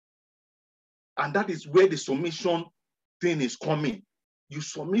respected. And that is where the submission thing is coming. You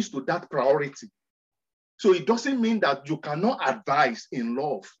submit to that priority. So it doesn't mean that you cannot advise in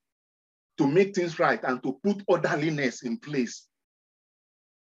love to make things right and to put orderliness in place.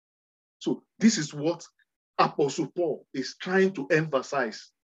 So this is what Apostle Paul is trying to emphasize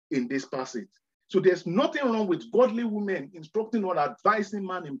in this passage. So there's nothing wrong with godly women instructing or advising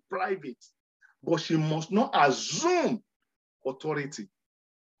man in private, but she must not assume authority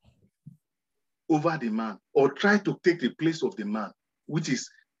over the man or try to take the place of the man, which is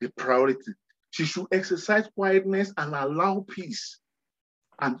the priority. She should exercise quietness and allow peace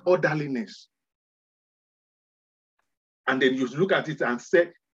and orderliness. And then you look at it and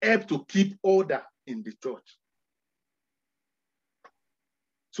say, help to keep order in the church.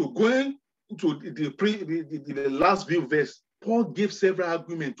 So going to the last few verse, Paul gave several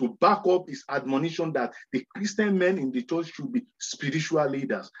arguments to back up his admonition that the Christian men in the church should be spiritual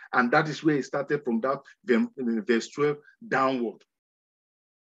leaders. And that is where he started from that verse 12 downward.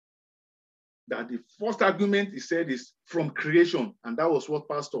 That the first argument he said is from creation. And that was what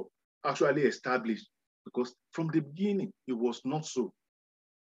Pastor actually established. Because from the beginning, it was not so.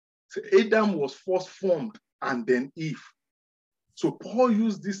 So Adam was first formed and then Eve. So Paul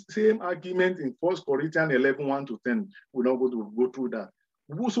used this same argument in 1 Corinthians 11, 1-10. We're not going to go through that.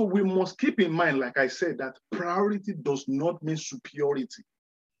 So we must keep in mind, like I said, that priority does not mean superiority.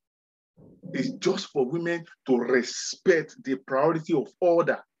 It's just for women to respect the priority of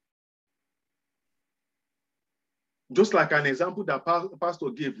order. Just like an example that Pastor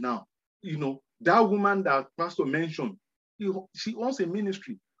gave now, that woman that Pastor mentioned, she owns a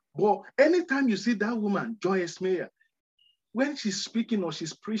ministry. But anytime you see that woman, Joyce Meyer, when she's speaking or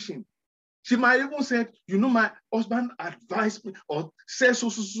she's preaching, she might even say, my husband advised me or said so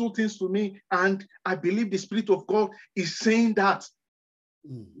things to me, and I believe the Spirit of God is saying that.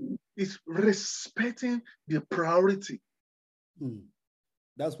 It's respecting the priority.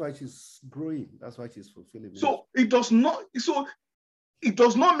 That's why she's growing. That's why she's fulfilling. So it does not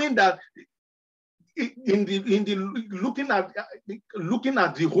mean that in the looking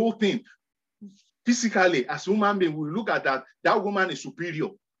at the whole thing physically as a human being, we look at that woman is superior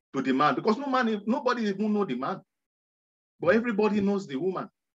to the man, because nobody even knows the man, but everybody knows the woman.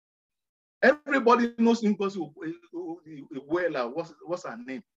 Everybody knows Ngozi Iweala. What's her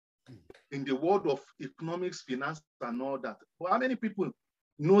name in the world of economics, finance, and all that. Well, how many people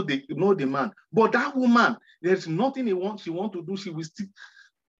know the man? But that woman, there's nothing she want to do. She will still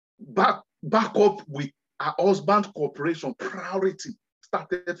back up with her husband's cooperation. Priority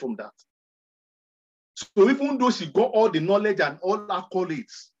started from that. So even though she got all the knowledge and all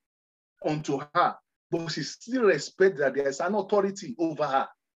accolades onto her, but she still respects that there is an authority over her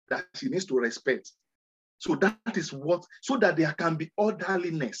that she needs to respect. So that is so that there can be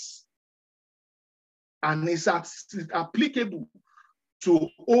orderliness. And it's applicable to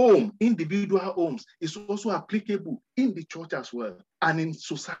individual homes. It's also applicable in the church as well, and in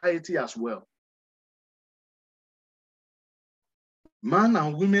society as well. Man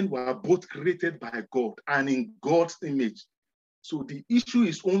and women were both created by God and in God's image. So the issue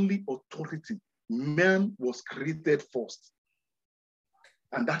is only authority. Man was created first.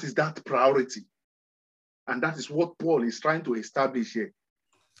 And that is that priority. And that is what Paul is trying to establish here.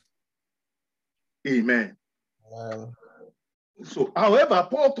 Amen. So, however,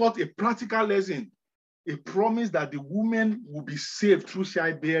 Paul taught a practical lesson a promise that the woman will be saved through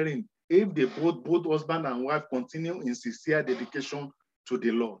childbearing if they both husband and wife continue in sincere dedication to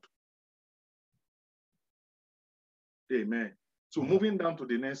the Lord. Amen. So moving down to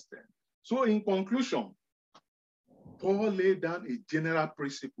the next step. So in conclusion, Paul laid down a general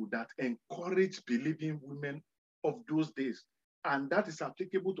principle that encouraged believing women of those days. And that is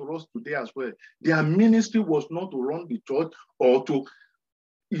applicable to us today as well. Their ministry was not to run the church or to,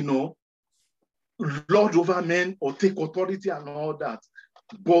 lord over men or take authority and all that,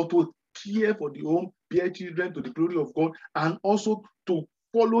 but to care for the home, bear children to the glory of God, and also to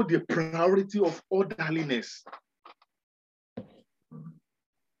follow the priority of orderliness.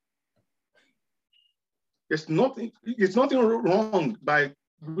 It's nothing wrong by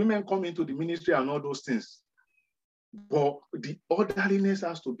women coming to the ministry and all those things, but the orderliness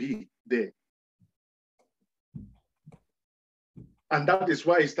has to be there. And that is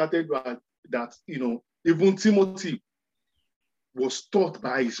why it started that, even Timothy was taught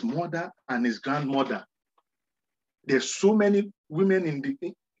by his mother and his grandmother. There's so many women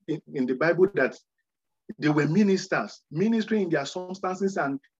in the Bible that they were ministers, ministering in their circumstances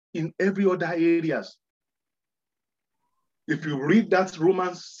and in every other areas. If you read that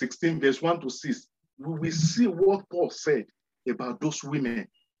Romans 16, verse 1 to 6, we will see what Paul said about those women.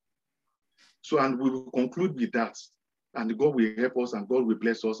 So, and we will conclude with that. And God will help us and God will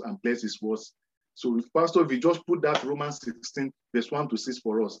bless us and bless his words. So, Pastor, if you just put that Romans 16, verse 1 to 6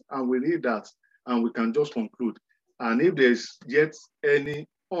 for us, and we read that, and we can just conclude. And if there's yet any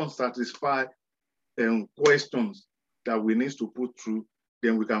unsatisfied questions that we need to put through,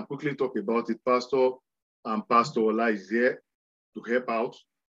 then we can quickly talk about it. Pastor and Pastor Ola is here to help out,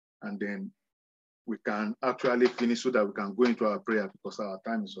 and then we can actually finish so that we can go into our prayer because our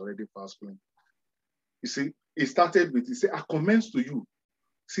time is already fast going. You see, it started with, he said, I commend to you,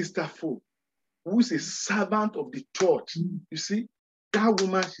 Sister Fo, who is a servant of the church. You see, that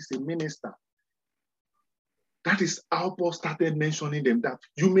woman, she's a minister. That is how Paul started mentioning them, that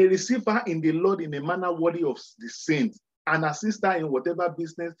you may receive her in the Lord in a manner worthy of the saints, and assist her in whatever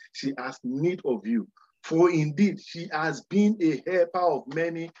business she has need of you. For indeed, she has been a helper of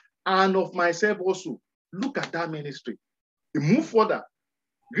many and of myself also. Look at that ministry. You move further.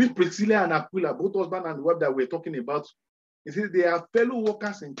 Greet Priscilla and Aquila, both husband and wife that we're talking about. It says they are fellow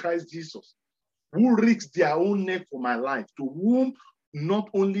workers in Christ Jesus, who risked their own neck for my life, to whom not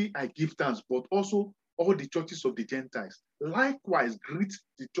only I give thanks, but also all the churches of the Gentiles. Likewise, greet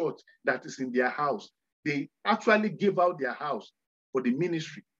the church that is in their house. They actually gave out their house for the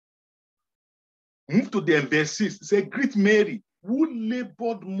ministry. Move to the verse 6. Say, greet Mary, who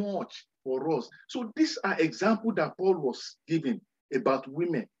labored much for us. So these are examples that Paul was giving about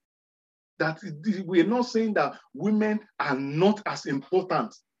women. That we're not saying that women are not as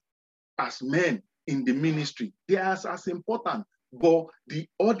important as men in the ministry. They are as important, but the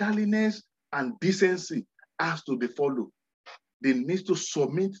orderliness and decency has to be followed. They need to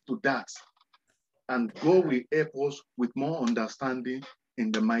submit to that. And God will help us with more understanding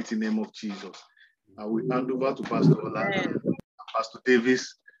in the mighty name of Jesus. I will hand over to Pastor Ola and Pastor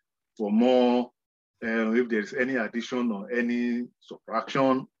Davis for more, if there's any addition or any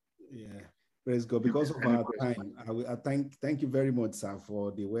subtraction. Yeah, praise God. Because of our time, I thank you very much, sir,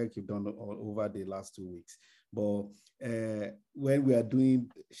 for the work you've done over the last 2 weeks. But when we are doing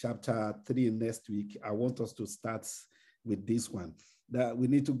chapter 3 next week, I want us to start with this one. That we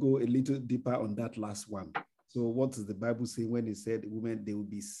need to go a little deeper on that last one. So what does the Bible say when it said women, they will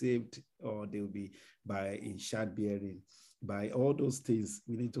be saved or they will be in childbearing? By all those things,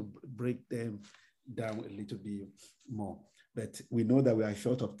 we need to break them down a little bit more. But we know that we are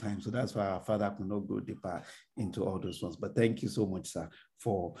short of time, so that's why our Father could not go deeper into all those ones. But thank you so much, sir,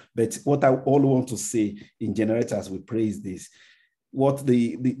 but what I all want to say in general as we praise this, what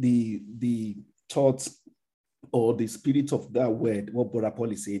the thoughts or the spirit of that word, what Brother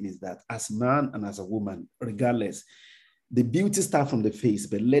Paul is saying is that as man and as a woman, regardless, the beauty starts from the face,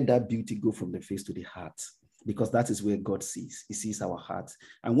 but let that beauty go from the face to the heart, because that is where God sees. He sees our hearts.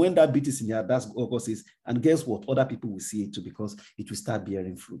 And when that beauty is in your heart, that's what God says. And guess what? Other people will see it too, because it will start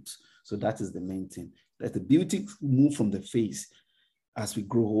bearing fruit. So that is the main thing. Let the beauty move from the face as we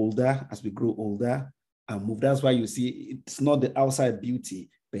grow older, and move. That's why you see it's not the outside beauty,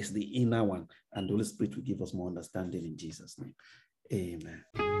 but it's the inner one. And the Holy Spirit will give us more understanding in Jesus' name. Amen.